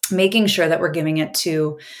making sure that we're giving it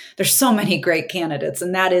to, there's so many great candidates.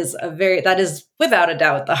 And that is without a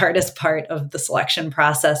doubt the hardest part of the selection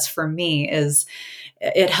process for me. Is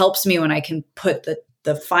it helps me when I can put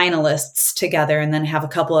the finalists together and then have a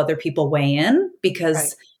couple other people weigh in,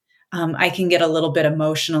 because I can get a little bit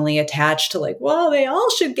emotionally attached to like, well, they all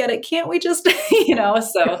should get it. Can't we just,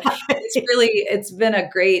 so it's been a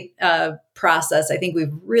great process. I think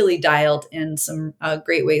we've really dialed in some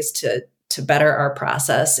great ways to better our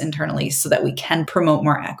process internally so that we can promote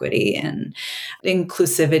more equity and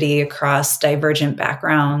inclusivity across divergent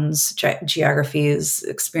backgrounds, geographies,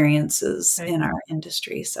 experiences in our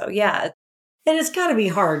industry. So yeah. And it's got to be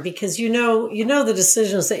hard because you know the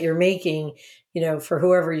decisions that you're making, for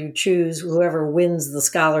whoever you choose, whoever wins the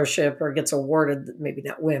scholarship or gets awarded, maybe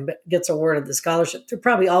not win, but gets awarded the scholarship, they're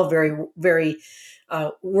probably all very, very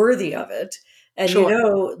worthy of it. And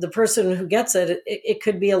Sure. The person who gets it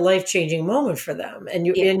could be a life-changing moment for them. And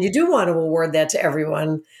you do want to award that to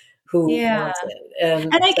everyone who wants it. And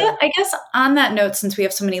I guess on that note, since we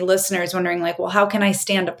have so many listeners wondering like, well, how can I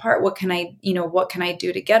stand apart? What can I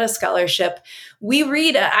do to get a scholarship? I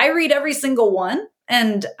read every single one.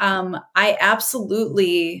 And I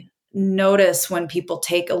absolutely notice when people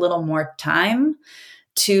take a little more time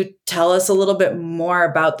to tell us a little bit more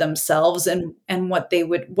about themselves and what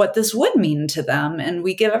this would mean to them. And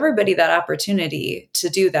we give everybody that opportunity to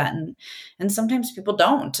do that. And sometimes people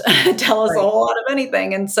don't tell us a whole lot of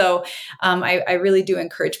anything. And so I really do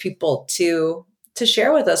encourage people to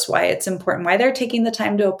share with us why it's important, why they're taking the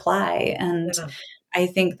time to apply. And I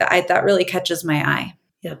think that really catches my eye.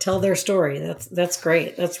 Yeah, tell their story. That's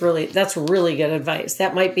great. That's really good advice.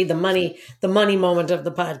 That might be the money moment of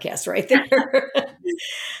the podcast right there.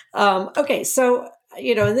 Okay, so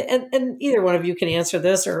and either one of you can answer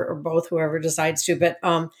this or both, whoever decides to. But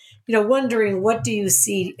wondering, what do you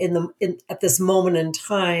see at this moment in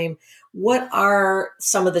time? What are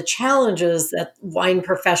some of the challenges that wine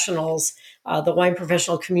professionals, the wine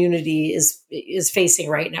professional community is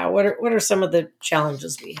facing right now? What are some of the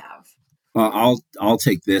challenges we have? I'll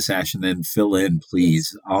take this, Ash, and then fill in,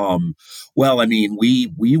 please. Well, I mean,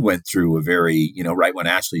 we went through a very, right when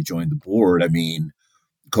Ashley joined the board, I mean,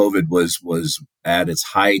 COVID was at its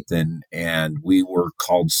height, and we were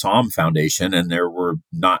called Somm Foundation, and there were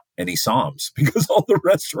not any Somms because all the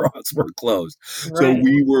restaurants were closed. Right. So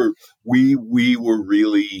we were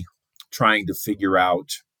really trying to figure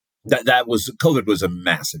out COVID was a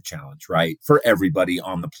massive challenge, right, for everybody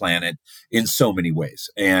on the planet in so many ways,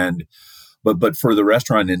 but for the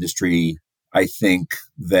restaurant industry, I think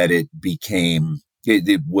that it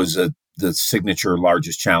was the signature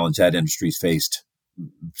largest challenge that industry's faced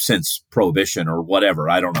since prohibition or whatever.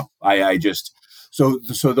 I don't know.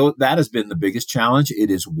 That has been the biggest challenge. It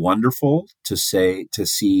is wonderful to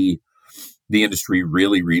see the industry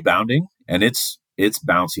really rebounding, and it's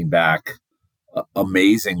bouncing back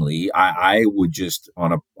amazingly. I would just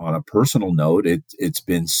on a personal note, it's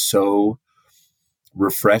been so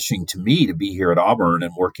refreshing to me to be here at Auburn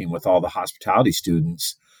and working with all the hospitality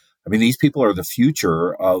students. I mean, these people are the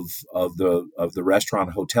future of the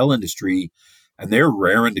restaurant hotel industry, and they're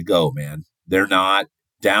raring to go, man. They're not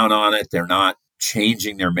down on it. They're not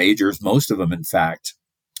changing their majors. Most of them, in fact,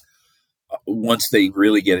 once they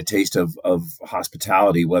really get a taste of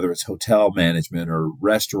hospitality, whether it's hotel management or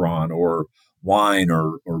restaurant or wine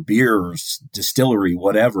or beers, distillery,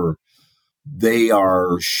 whatever, they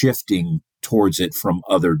are shifting towards it from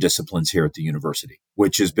other disciplines here at the university,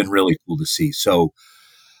 which has been really cool to see. So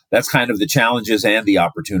that's kind of the challenges and the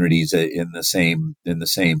opportunities in the same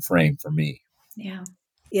frame for me. Yeah.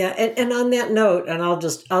 Yeah. And on that note, and I'll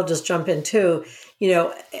just jump in too,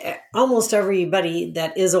 almost everybody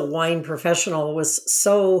that is a wine professional was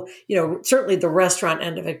so, certainly the restaurant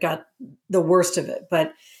end of it got the worst of it.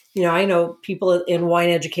 But, I know people in wine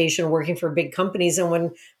education working for big companies, and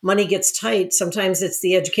when money gets tight, sometimes it's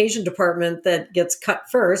the education department that gets cut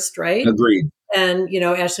first, right? Agreed. And,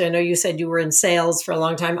 Ashley, I know you said you were in sales for a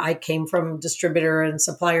long time. I came from distributor and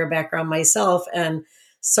supplier background myself. And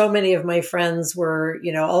so many of my friends were,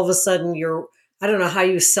 all of a sudden I don't know how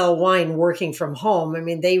you sell wine working from home. I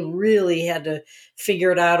mean, they really had to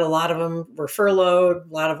figure it out. A lot of them were furloughed.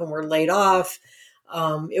 A lot of them were laid off.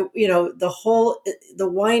 The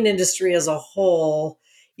wine industry as a whole,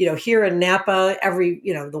 here in Napa,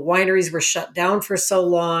 the wineries were shut down for so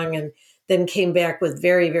long and then came back with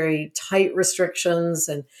very, very tight restrictions.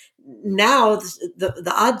 And now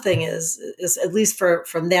the odd thing is at least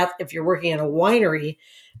from that, if you're working in a winery,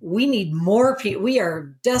 we need more people. We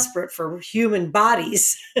are desperate for human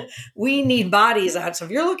bodies. We need bodies out. So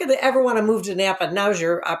if you're looking to ever want to move to Napa, now's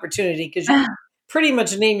your opportunity because you pretty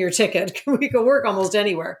much name your ticket. We can work almost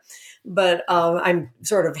anywhere. But I'm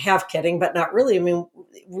sort of half kidding, but not really. I mean,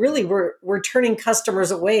 really, we're turning customers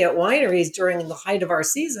away at wineries during the height of our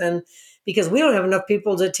season because we don't have enough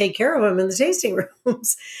people to take care of them in the tasting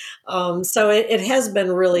rooms. So it has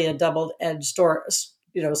been really a double-edged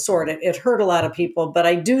sword. It hurt a lot of people, but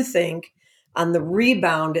I do think on the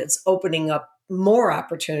rebound, it's opening up more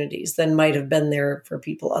opportunities than might have been there for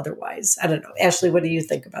people otherwise. I don't know. Ashley, what do you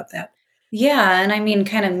think about that? Yeah. And I mean,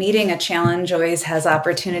 kind of meeting a challenge always has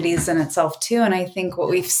opportunities in itself too. And I think what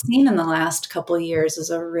we've seen in the last couple of years is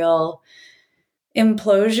a real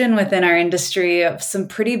implosion within our industry of some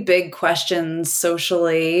pretty big questions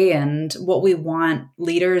socially and what we want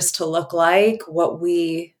leaders to look like, how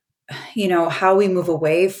we move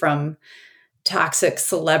away from toxic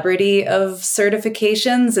celebrity of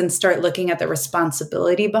certifications and start looking at the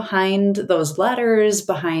responsibility behind those letters,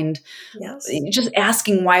 behind just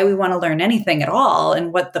asking why we want to learn anything at all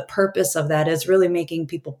and what the purpose of that is, really making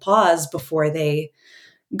people pause before they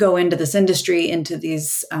go into this industry, into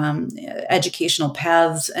these educational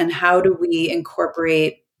paths, and how do we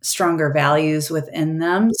incorporate stronger values within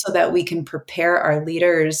them so that we can prepare our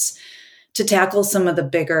leaders to tackle some of the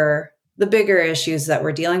bigger issues that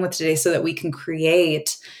we're dealing with today so that we can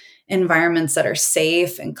create environments that are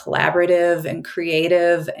safe and collaborative and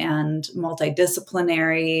creative and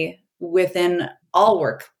multidisciplinary within all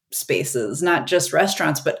workspaces, not just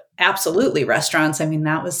restaurants, but absolutely restaurants. I mean,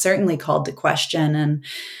 that was certainly called to question.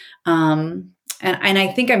 And I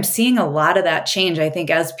think I'm seeing a lot of that change. I think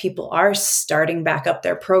as people are starting back up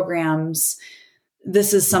their programs,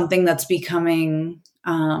 this is something that's becoming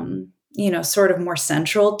sort of more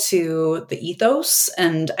central to the ethos.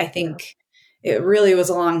 And I think it really was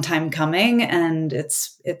a long time coming, and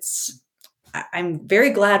I'm very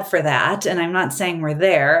glad for that. And I'm not saying we're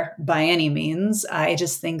there by any means. I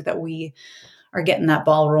just think that we are getting that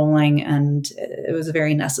ball rolling, and it was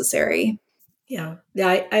very necessary. Yeah,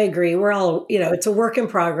 I agree. We're all, it's a work in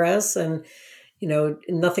progress, and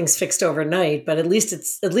nothing's fixed overnight, but at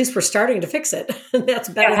least we're starting to fix it. That's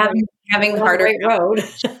better than having the harder road.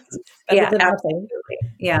 Yeah, absolutely.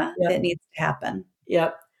 Yeah, it needs to happen.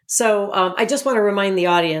 Yep. So I just want to remind the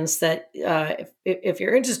audience that if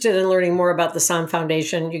you're interested in learning more about the SOM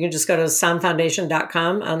Foundation, you can just go to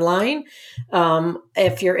somfoundation.com online.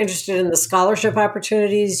 If you're interested in the scholarship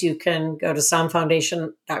opportunities, you can go to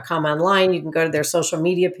somfoundation.com online. You can go to their social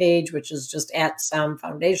media page, which is just at SOM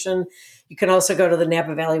Foundation. You can also go to the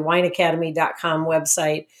Napa Valley Wine Academy.com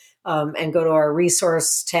website and go to our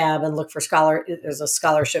resource tab and look for there's a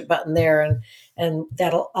scholarship button there, and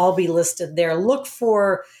that'll all be listed there. Look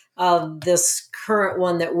for this current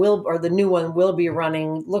one or the new one will be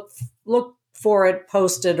running. Look for it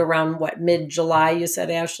posted around mid-July, you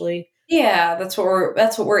said, Ashley? Yeah, that's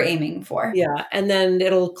what we're aiming for. Yeah. And then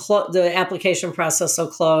the application process will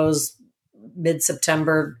close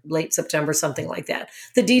mid-September, late September, something like that.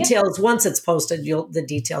 The details, once it's posted, the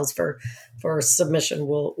details for submission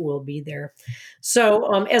will be there.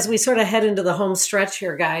 So as we sort of head into the home stretch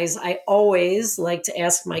here, guys, I always like to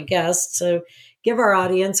ask my guests to give our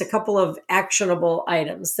audience a couple of actionable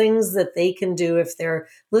items, things that they can do if they're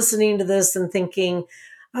listening to this and thinking,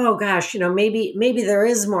 oh gosh, maybe there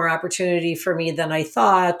is more opportunity for me than I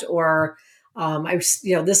thought, or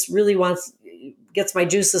this really gets my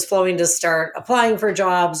juices flowing to start applying for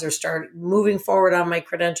jobs or start moving forward on my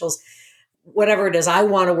credentials. Whatever it is, I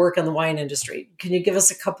want to work in the wine industry. Can you give us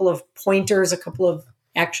a couple of pointers, a couple of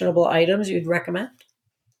actionable items you'd recommend?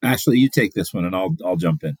 Ashley, you take this one and I'll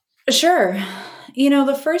jump in. Sure.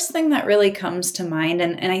 The first thing that really comes to mind,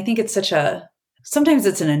 and I think it's sometimes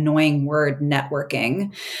it's an annoying word,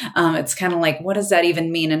 networking. It's kind of like, what does that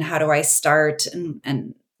even mean? And how do I start?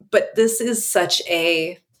 But this is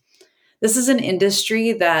an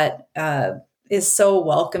industry that is so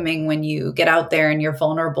welcoming when you get out there and you're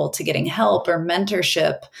vulnerable to getting help or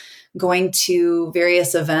mentorship, going to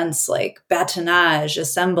various events like Batonage,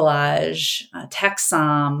 Assemblage,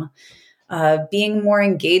 TechSom, being more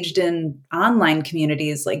engaged in online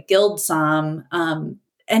communities like GuildSom.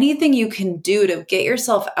 anything you can do to get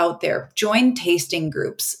yourself out there, join tasting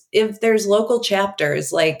groups. If there's local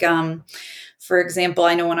chapters, like, for example,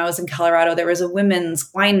 I know when I was in Colorado, there was a women's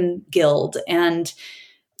wine guild, and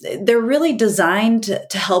they're really designed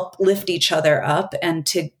to help lift each other up and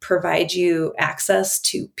to provide you access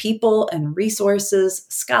to people and resources,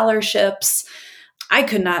 scholarships. I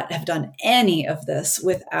could not have done any of this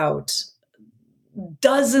without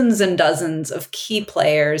dozens and dozens of key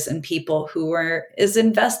players and people who were as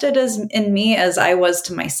invested in me as I was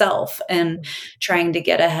to myself, and trying to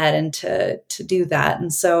get ahead and to do that.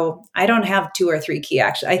 And so I don't have 2 or 3 key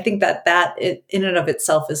actions. I think that in and of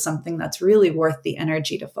itself is something that's really worth the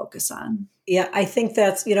energy to focus on. Yeah, I think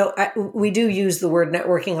that's, we do use the word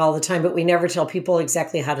networking all the time, but we never tell people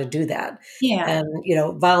exactly how to do that. Yeah.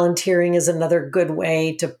 And, volunteering is another good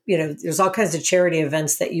way to, there's all kinds of charity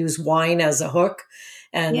events that use wine as a hook,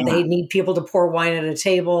 and they need people to pour wine at a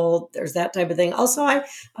table. There's that type of thing. Also,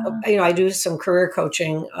 I do some career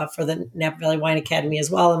coaching for the Napa Valley Wine Academy as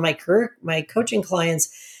well. And my coaching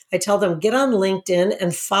clients, I tell them, get on LinkedIn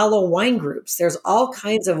and follow wine groups. There's all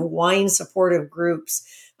kinds of wine supportive groups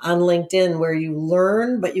on LinkedIn where you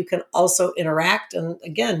learn, but you can also interact. And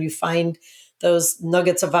again, you find those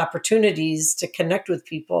nuggets of opportunities to connect with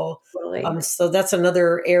people. Totally. So that's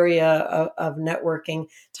another area of networking.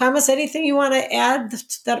 Thomas, anything you want to add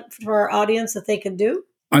that for our audience that they could do?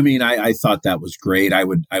 I mean, I thought that was great. I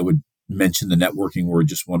would mention the networking word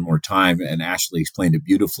just one more time, and Ashley explained it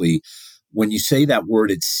beautifully. When you say that word,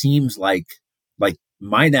 it seems like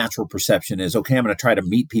my natural perception is, okay, I'm going to try to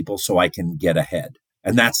meet people so I can get ahead.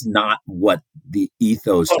 And that's not what the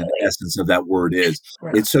ethos and essence of that word is.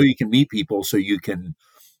 Right. It's so you can meet people, so you can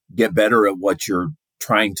get better at what you're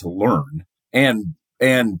trying to learn and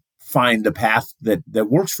find a path that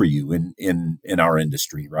works for you in our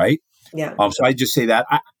industry, right? Yeah. So I just say that.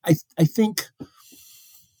 I think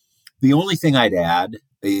the only thing I'd add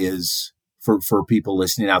is for people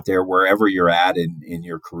listening out there, wherever you're at in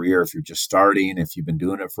your career, if you're just starting, if you've been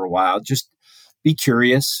doing it for a while, just be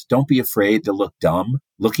curious. Don't be afraid to look dumb.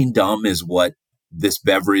 Looking dumb is what this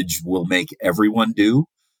beverage will make everyone do.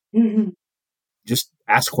 Mm-hmm. Just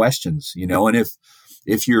ask questions, and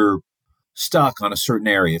if you're stuck on a certain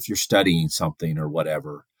area, if you're studying something or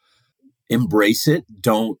whatever, embrace it.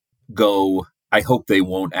 Don't go, I hope they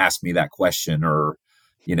won't ask me that question, or,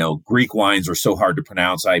 Greek wines are so hard to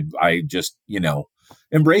pronounce. I just,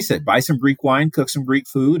 embrace it. Buy some Greek wine, cook some Greek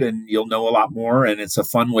food, and you'll know a lot more. And it's a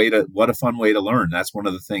fun way to learn. That's one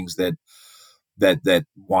of the things that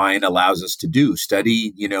wine allows us to do.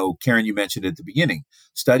 Study, Karen, you mentioned at the beginning,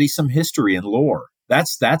 study some history and lore. I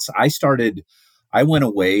went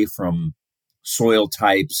away from soil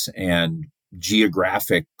types and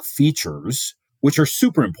geographic features, which are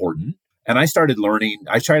super important. And I tried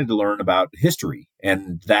to learn about history,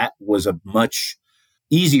 and that was a much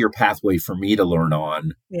easier pathway for me to learn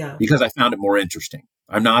on, because I found it more interesting.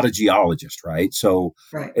 I'm not a geologist, right? So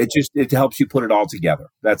it helps you put it all together.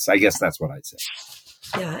 I guess that's what I'd say.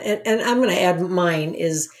 Yeah. And I'm going to add mine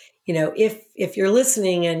is, if you're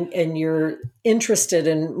listening and you're interested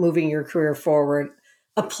in moving your career forward,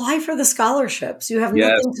 apply for the scholarships. You have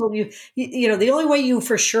nothing until the only way you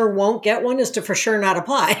for sure won't get one is to for sure not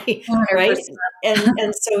apply. Right.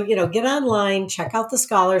 And so, get online, check out the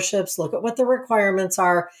scholarships, look at what the requirements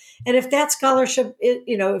are. And if that scholarship,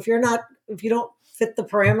 if you don't fit the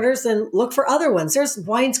parameters, then look for other ones. There's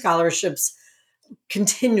wine scholarships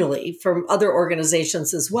continually from other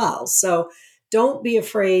organizations as well. So don't be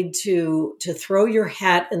afraid to throw your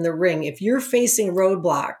hat in the ring. If you're facing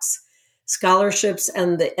roadblocks, scholarships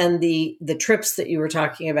and the trips that you were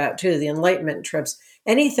talking about too, the enlightenment trips,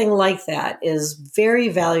 anything like that is very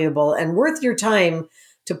valuable and worth your time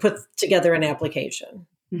to put together an application.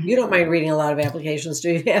 Mm-hmm. You don't mind reading a lot of applications,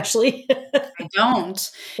 do you, Ashley? I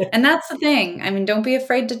don't. And that's the thing. I mean, don't be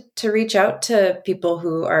afraid to reach out to people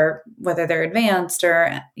who are, whether they're advanced or,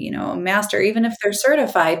 a master, even if they're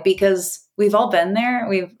certified, because we've all been there.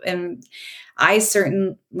 And I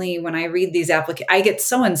certainly, when I read these applications, I get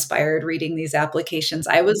so inspired reading these applications.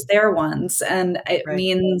 I was there once, and it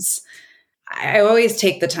means I always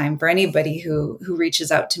take the time for anybody who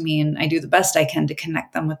reaches out to me, and I do the best I can to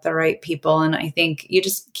connect them with the right people. And I think you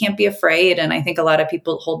just can't be afraid. And I think a lot of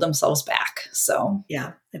people hold themselves back. So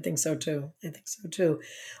yeah, I think so too.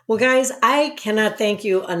 Well, guys, I cannot thank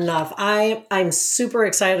you enough. I'm super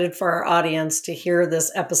excited for our audience to hear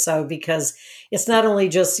this episode, because it's not only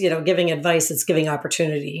just, giving advice, it's giving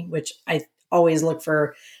opportunity, which I always look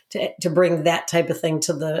for to bring that type of thing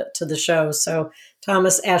to the show. So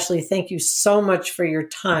Thomas, Ashley, thank you so much for your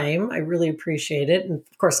time. I really appreciate it. And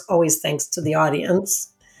of course, always thanks to the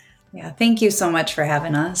audience. Yeah. Thank you so much for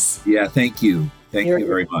having us. Yeah, thank you. Thank you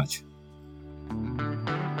very much.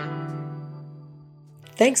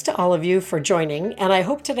 Thanks to all of you for joining, and I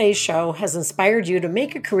hope today's show has inspired you to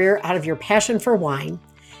make a career out of your passion for wine.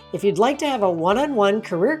 If you'd like to have a one-on-one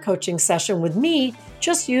career coaching session with me,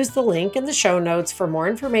 just use the link in the show notes for more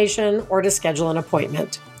information or to schedule an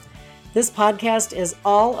appointment. This podcast is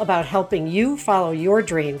all about helping you follow your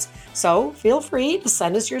dreams, so feel free to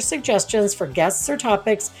send us your suggestions for guests or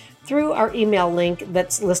topics through our email link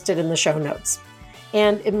that's listed in the show notes.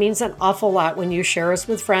 And it means an awful lot when you share us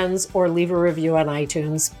with friends or leave a review on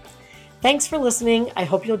iTunes. Thanks for listening. I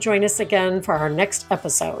hope you'll join us again for our next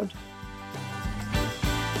episode.